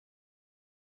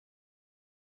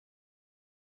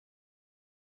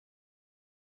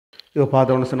இப்போ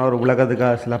பார்த்தோன்னு சொன்னால் ஒரு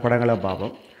உலகத்துக்காக சில படங்களை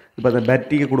பார்ப்போம். இப்போ அந்த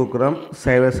பேட்டரிக்கு கொடுக்குறோம்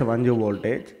 0.5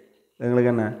 வோல்டேஜ்.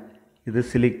 எங்களுக்கு என்ன இது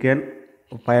சிலிக்கன்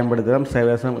பயன்படுத்துகிறோம்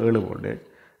 0.7 வோல்டேஜ்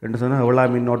என்று சொன்னால் எவ்வளோ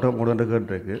மின்னோட்டம் கொண்டு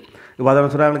கேட்டுருக்கு. இப்போ அதை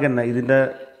சொன்னால் எங்களுக்கு என்ன இதுன்ற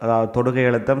அதாவது தொடுகை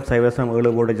அழுத்தம்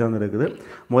 0.7 வோல்டேஜ் வந்து இருக்குது.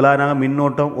 முதலாக நாங்கள்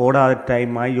மின்னோட்டம் ஓடாத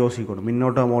டைமாக யோசிக்கணும்.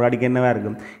 மின்னோட்டம் ஓடாடிக்கு என்னவாக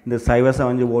இருக்கும், இந்த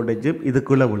 0.5 வோல்டேஜ்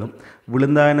இதுக்குள்ளே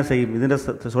விழுந்தால் என்ன செய்யும், இதுன்ற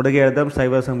தொடுகை அழுத்தம்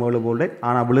 0.7 வோல்டேஜ்,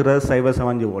 ஆனால் விழுறது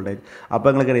 0.5 வோல்டேஜ். அப்போ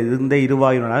எங்களுக்கு இந்த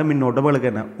இருவாயுனால மின்னோட்டம்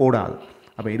எங்களுக்கு என்ன ஓடாது.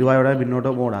 அப்போ இருவாயோட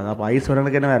மின்னோட்டம் ஓடாது. அப்போ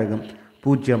ஐஸ்வரனுக்கு என்னவாக இருக்கும்,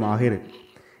 பூஜ்ஜியமாக இருக்குது.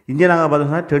 இங்கே நாங்கள்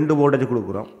பார்த்தோம்னா 2 வோல்டேஜ்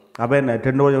கொடுக்குறோம். அப்போ என்ன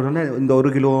 2 வோல்டேஜ் இந்த 1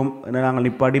 கிலோ நாங்கள்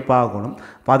நிப்பாட்டி பார்க்கணும்.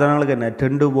 பார்த்தவங்களுக்கு என்ன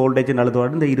 2 வோல்டேஜ்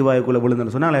அழுத்தோடு இந்த இருவாயுக்குள்ளே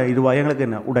விழுந்துன்னு சொன்னால் இருவாயு எங்களுக்கு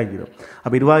என்ன உடைஞ்சிடும்.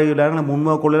 அப்போ இருவாயுல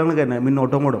முன்முக கோளங்களுக்கு என்ன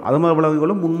மின்னோட்டம் ஓடும். அது மாதிரி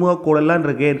விளங்குகளும் முன்முக கோளெல்லாம்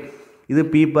இருக்கேன். இது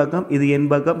பி பக்கம், இது என்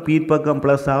பக்கம், பி பக்கம்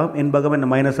ப்ளஸ் ஆகும், என் பக்கம் என்ன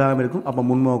மைனஸ் ஆகும் இருக்கும். அப்போ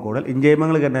முன்முக கோளல் இங்கே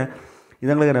எங்களுக்கு என்ன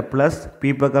இதுங்களுக்கு என்ன ப்ளஸ், பி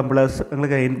பக்கம் ப்ளஸ்,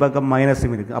 எங்களுக்கு என் பக்கம்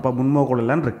மைனஸும் இருக்குது. அப்போ முன்முக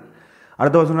கோளெல்லாம் இருக்குது.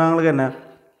 அடுத்த வருஷம் நாங்களுக்கு என்ன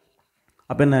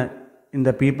அப்போ என்ன இந்த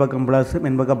பி பக்கம் ப்ளஸும்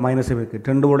என் பக்கம் மைனஸும் இருக்குது.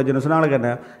 2 வோல்டேஜ்னு சொன்னால் எங்களுக்கு என்ன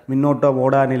மின்னோட்டம்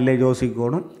ஓடான்னு இல்லை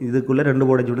யோசிக்கணும். இதுக்குள்ளே 2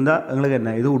 வோல்டேஜ் விழுந்தால் எங்களுக்கு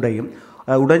என்ன இது உடையும்.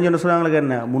 உடைஞ்சுன்னு சொன்னால் எங்களுக்கு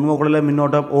என்ன முன்முகக்குள்ள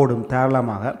மின்னோட்டம் ஓடும்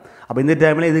தாராளமாக. அப்போ இந்த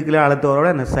டைமில் இதுக்குள்ளே அழுத்தவரோட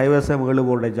என்ன 0.7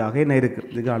 வோல்டேஜாக என்ன இருக்குது.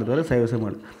 இதுக்கு அழுத்தவரை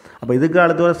 0.7. அப்போ இதுக்கு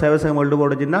அழுத்தவரை 0.7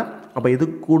 வோல்டேஜ்னா அப்போ இது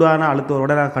கூடான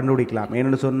அழுத்தவரோட நான் கண்டுபிடிக்கலாம்.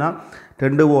 ஏன்னு சொன்னால்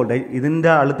 2 வோல்டேஜ் இந்த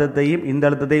அழுத்தத்தையும் இந்த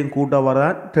அழுத்தத்தையும் கூட்ட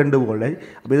வரதான் 2 வோல்டேஜ்.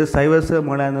 அப்போ இது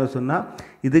 0.7 சொன்னால்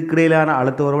இதுக்கிடையிலான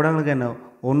அழுத்தவரோட எங்களுக்கு என்ன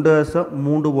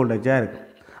 1.3 வோல்டேஜாக இருக்குது.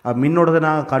 அப்போ மின்னோட்டத்தை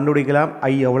நாங்கள் கண்டுபிடிக்கலாம்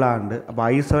ஐ எவ்வளோ ஆண்டு. அப்போ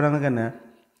ஐ சொன்னாங்க என்ன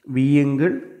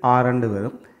விஎங்கள் R2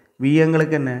 வரும்.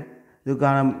 விஎங்களுக்கு என்ன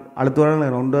இதுக்கான அழுத்தவரோட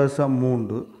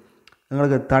 1.3.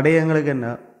 எங்களுக்கு தடையங்களுக்கு என்ன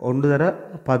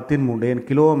 1/13 என்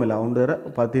கிலோவும் இல்லை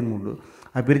 1/13.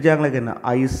 அது பிரித்தாங்களுக்கு என்ன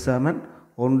I7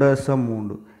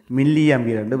 1.3 மில்லி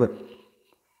ஆம்பியர் வரும்.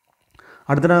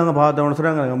 அடுத்து நாங்கள் பார்த்தோம்னு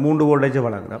சொன்னாங்க 3 வோல்டேஜ்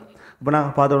வழங்குறோம். இப்போ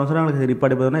நாங்கள் பார்த்தோம்னு சொன்னால் எங்களுக்கு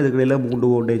ரிப்பாடி பார்த்தோம்னா இதுக்கிடையில் 3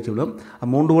 வோல்டேஜ் விடும்.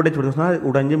 3 வோல்டேஜ் விடும் சொன்னால்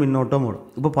உடஞ்சி மின்னோட்டம் வரும்.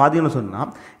 இப்போ பார்த்தீங்கன்னு சொன்னால்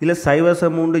இல்லை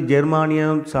 0.3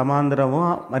 ஜெர்மானியம் சமாந்திரமும்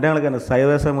மற்றவங்களுக்கு அந்த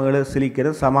 0.7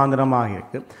 சிலிக்கரும் சமாந்திரமாக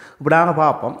இருக்குது. இப்போ நாங்கள்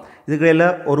பார்ப்போம் இதுக்கிடையில்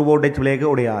 1 வோல்டேஜ் விலைக்கு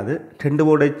உடையாது, 2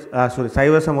 வோல்டேஜ்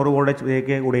 0.1 வோல்டேஜ்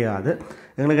விலைக்கே உடையாது,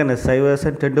 எங்களுக்கு என்ன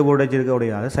 0.2 வோல்டேஜ் இருக்க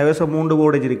உடையாது, 0.3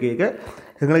 வோல்டேஜ் இருக்க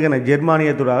எங்களுக்கு என்ன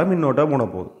ஜெர்மானியத்தோடாக மின்னோட்டம்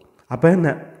போனப்போகுது. அப்போ என்ன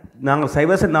நாங்கள்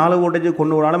 0.4 வோல்டேஜ்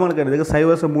கொண்டு போனாலும் எனக்கு இதுக்கு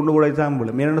 0.3 வோல்டேஜ் தான்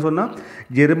போடும். என்னென்னு சொன்னால்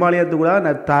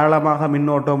ஜெர்மானியத்துக்குள்ள தாராளமாக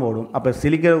மின்னோட்டம் ஓடும். அப்போ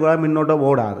சிலிக்கனுக்குள்ள மின்னோட்டம்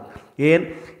ஓடாது. ஏன்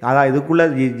அதான் இதுக்குள்ளே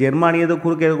ஜெர்மானியத்தை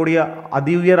குறுக்க இருக்கக்கூடிய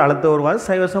அதி உயர் அழுத்த வருவாது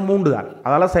 0.3 தான்.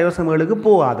 அதனால் 0.7க்கு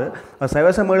போகாது.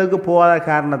 0.7க்கு போகாத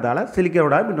காரணத்தால்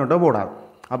சிலிக்கனோட மின்னோட்டம் ஓடாது.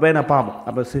 அப்போ என்ன பார்ப்போம்.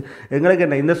 அப்போ எங்களுக்கு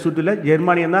என்ன இந்த சுற்றில்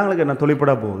ஜெர்மானியம் தான் எங்களுக்கு என்ன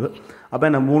தொழிற்பட போகுது. அப்போ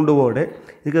என்ன 3 வோல்டு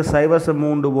இதுக்கு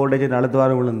 0.3 வோல்டேஜ்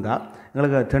அழுத்தவாறு விழுந்தால்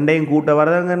எங்களுக்கு 2ஐயும் கூட்ட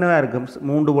வரதாங்க என்ன இருக்கும்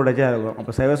 3 வோல்டேஜாக இருக்கும்.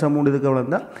 அப்போ 0.3 இதுக்கு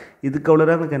விழுந்தால் இதுக்கு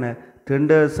விழுந்தா எங்களுக்கு என்ன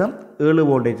 2.7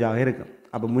 வோல்டேஜாக இருக்கும்.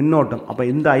 அப்போ மின்னோட்டம் அப்போ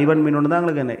இந்த I1 மின்னோட்டம் தான்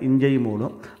எங்களுக்கு என்ன இஞ்சையும்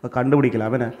மூலம் இப்போ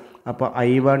கண்டுபிடிக்கலாம். என்ன அப்போ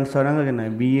I1 சொன்னாங்க என்ன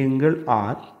விஎங்கள்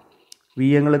R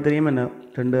விஎங்களுக்கு தெரியும் என்ன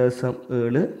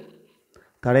 2.7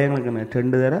 தடையங்களுக்கு என்ன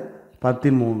 2/13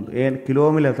 ஏன்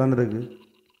கிலோமீட்டர் தந்துருக்கு.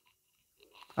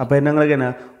 அப்போ என்னங்களுக்கு என்ன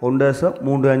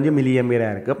 1.35 மில்லி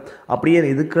ஆம்பியராக இருக்கும். அப்படியே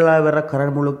இதுக்குள்ளே வர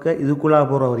கரண்ட் முழுக்க இதுக்குள்ளே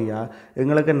போகிற வரியா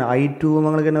எங்களுக்கு என்ன I2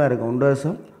 எங்களுக்கு என்ன இருக்கும்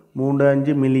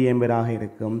 1.35 மில்லி ஆம்பியராக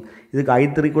இருக்கும். இதுக்கு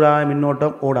I3 கூட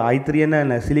மின்னோட்டம் ஓட I3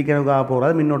 என்ன சிலிக்கனுக்காக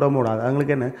போகாது மின்னோட்டம் ஓடாது,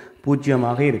 எங்களுக்கு என்ன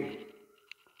பூஜ்ஜியமாக இருக்கு.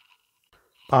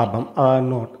 பாப்பம்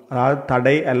நோட் அதாவது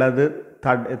தடை அல்லது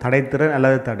தடைத்திறன்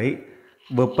அல்லது தடை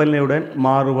வெப்பநிலையுடன்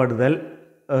மாறுபடுதல்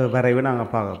வரைவை நாங்கள்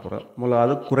பார்க்க போகிறோம்.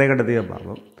 முதலாவது குறைகடத்தையை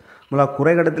பார்ப்போம். முதல்ல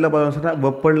குறைகடத்தில் பார்த்தோம்னு சொன்னால்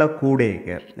வெப்பநிலை கூடேக்க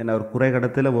என்ன ஒரு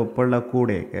குறைகடத்தில் வெப்பநிலை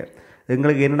கூடேக்க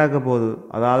எங்களுக்கு என்ன நடக்க போகுது,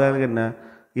 அதாவது எங்களுக்கு என்ன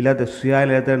இல்லாத சுய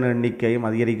இலத்தின எண்ணிக்கையும்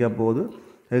அதிகரிக்க போகுது.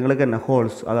 எங்களுக்கு என்ன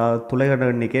ஹோல்ஸ் அதாவது துளைகட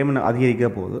எண்ணிக்கையும் என்ன அதிகரிக்க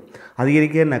போகுது.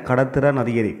 அதிகரிக்க என்ன கடத்திறன்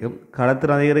அதிகரிக்கும்.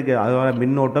 கடத்திறன் அதிகரிக்க அதோட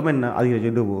மின்னோட்டம் என்ன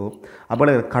அதிகரிச்சுட்டு போகும்.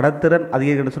 அப்போ கடத்திறன்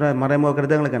அதிகரிக்கணும்னு சொன்னால் மறைமுக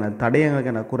கருத்து எங்களுக்கு என்ன தடை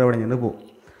எங்களுக்கு என்ன குறைவடைஞ்சுட்டு போகும்.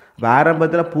 இப்போ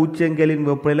ஆரம்பத்தில் பூச்சியங்களின்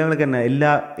வெப்பநிலை எங்களுக்கு என்ன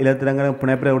எல்லா இலத்திரங்களும்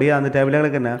பிணைப்பிடக்கூடிய அந்த டைமில்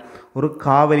எங்களுக்கு என்ன ஒரு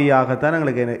காவலியாகத்தான்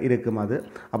எங்களுக்கு என்ன இருக்கும். அது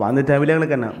அப்போ அந்த டைமில்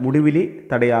எங்களுக்கு என்ன முடிவிலி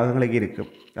தடையாக எங்களுக்கு இருக்கும்.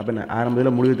 அப்போ என்ன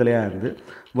ஆரம்பத்தில் முடிவு தலையாக இருந்து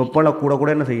வெப்பநிலை கூட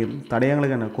கூட என்ன செய்யும்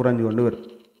தடையங்களுக்கு என்ன குறைஞ்சு கொண்டு வரும்.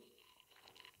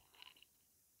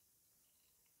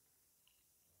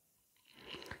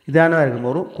 இதான இருக்கும்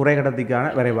ஒரு குறைகடத்திக்கான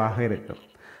விரைவாக இருக்கும்.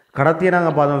 கடத்தியை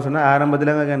நாங்கள் பார்த்தோம்னு சொன்னால்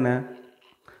ஆரம்பத்தில் எங்களுக்கு என்ன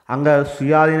அங்கே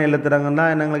சுயாதீன இலத்திரங்கன்னா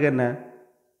என்னங்களுக்கு என்ன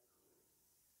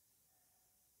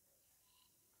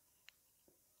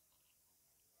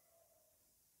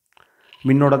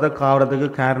மின்னோட்டத்தை காவறதுக்கு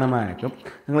காரணமாக இருக்கும்.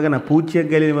 எங்களுக்கு என்ன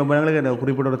பூச்சியம் கேள்வி எங்களுக்கு என்ன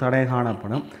குறிப்பிட்ட ஒரு தடையை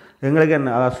காணப்படும். எங்களுக்கு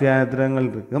என்ன சுயாத்திரங்கள்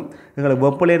இருக்கும். எங்களுக்கு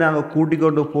வெப்பலையை நாங்கள் கூட்டிக்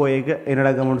கொண்டு போய் என்ன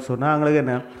நடக்கும்னு சொன்னால் எங்களுக்கு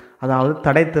என்ன அதாவது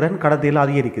தடைத்திறன் கடத்தியில்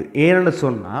அதிகரிக்குது. ஏன்னு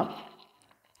சொன்னால்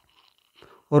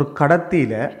ஒரு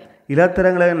கடத்தியில்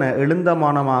இலத்திரங்களை என்ன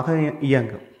எழுந்தமானமாக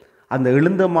இயங்கும். அந்த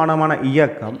எழுந்தமானமான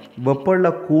இயக்கம் வெப்பல்ல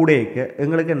கூடைக்க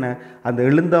எங்களுக்கு என்ன அந்த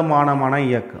எழுந்தமானமான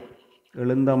இயக்கம்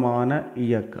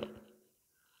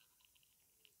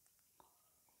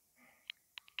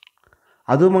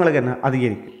அதுவும் எங்களுக்கு என்ன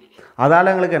அதிகரிக்கும். அதால்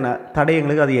எங்களுக்கு என்ன தடை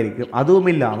எங்களுக்கு அதிகரிக்கும். அதுவும்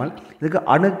இல்லாமல் இதுக்கு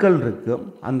அணுக்கள் இருக்கும்.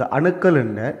 அந்த அணுக்கள்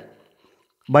என்ற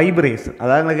வைப்ரேஷன்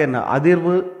அதாவது எங்களுக்கு என்ன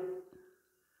அதிர்வு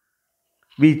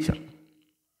வீச்சம்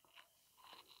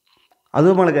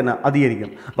அதுவும் உங்களுக்கு என்ன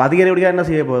அதிகரிக்கும். இப்போ அதிகரிக்கடியாக என்ன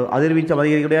செய்ய போகுது அதிர்வீச்சம்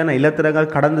அதிகரிக்கடியாக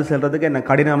இலத்திரங்கள் கடந்து செல்றதுக்கு என்ன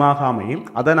கடினமாக அமையும்.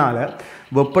 அதனால்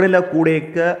வெப்பநிலை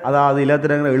கூடைக்க அதாவது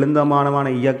இலத்திரங்கள் எழுந்தமானமான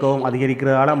இயக்கமும்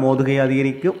அதிகரிக்கிறதால மோதுகை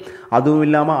அதிகரிக்கும். அதுவும்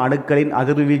இல்லாமல் அணுக்களின்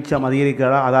அதிர்வீச்சம்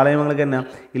அதிகரிக்கிறதால அதால் இவங்களுக்கு என்ன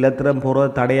இலத்திரம்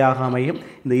போகிறது தடையாக அமையும்.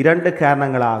 இந்த 2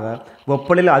 காரணங்களாக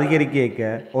வெப்பநிலை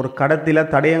அதிகரிக்க ஒரு கடத்தில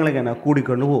தடயங்களுக்கு என்ன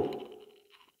கூடிக்கொண்டு போகும்.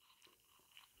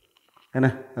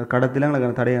 என்ன கடத்தில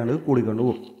எங்களுக்கு தடயங்களுக்கு கூடிக்கொண்டு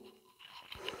போகும்.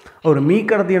 ஒரு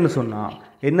மீக்கடத்தின்னு சொன்னால்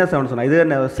என்ன சொன்னால் இது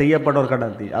என்ன செய்யப்பட்ட ஒரு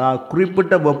கடத்தி அதாவது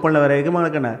குறிப்பிட்ட வெப்பநிலை வரைக்கும்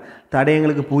எங்களுக்கு என்ன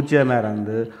தடையங்களுக்கு பூச்சியமாக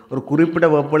இருந்து ஒரு குறிப்பிட்ட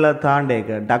வெப்பநிலை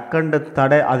தாண்டேக்க டக்கண்டு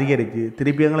தடை அதிகரித்து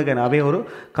திருப்பி எங்களுக்கு என்ன அவை ஒரு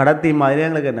கடத்தி மாதிரி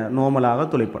எங்களுக்கு என்ன நோமலாக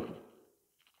துளைப்படும்.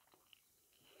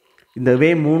 இந்த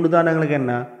 3 தான் எங்களுக்கு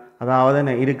என்ன அதாவது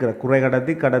என்ன இருக்கிற குறை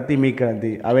கடத்தி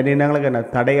மீக்கடத்தி அவை எங்களுக்கு என்ன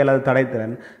தடை அல்லது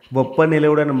தடைத்திறன்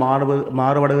வெப்பநிலையுடன்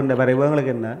மாறுபடுகின்ற வரைவு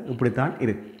எங்களுக்கு என்ன இப்படித்தான்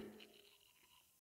இருக்குது.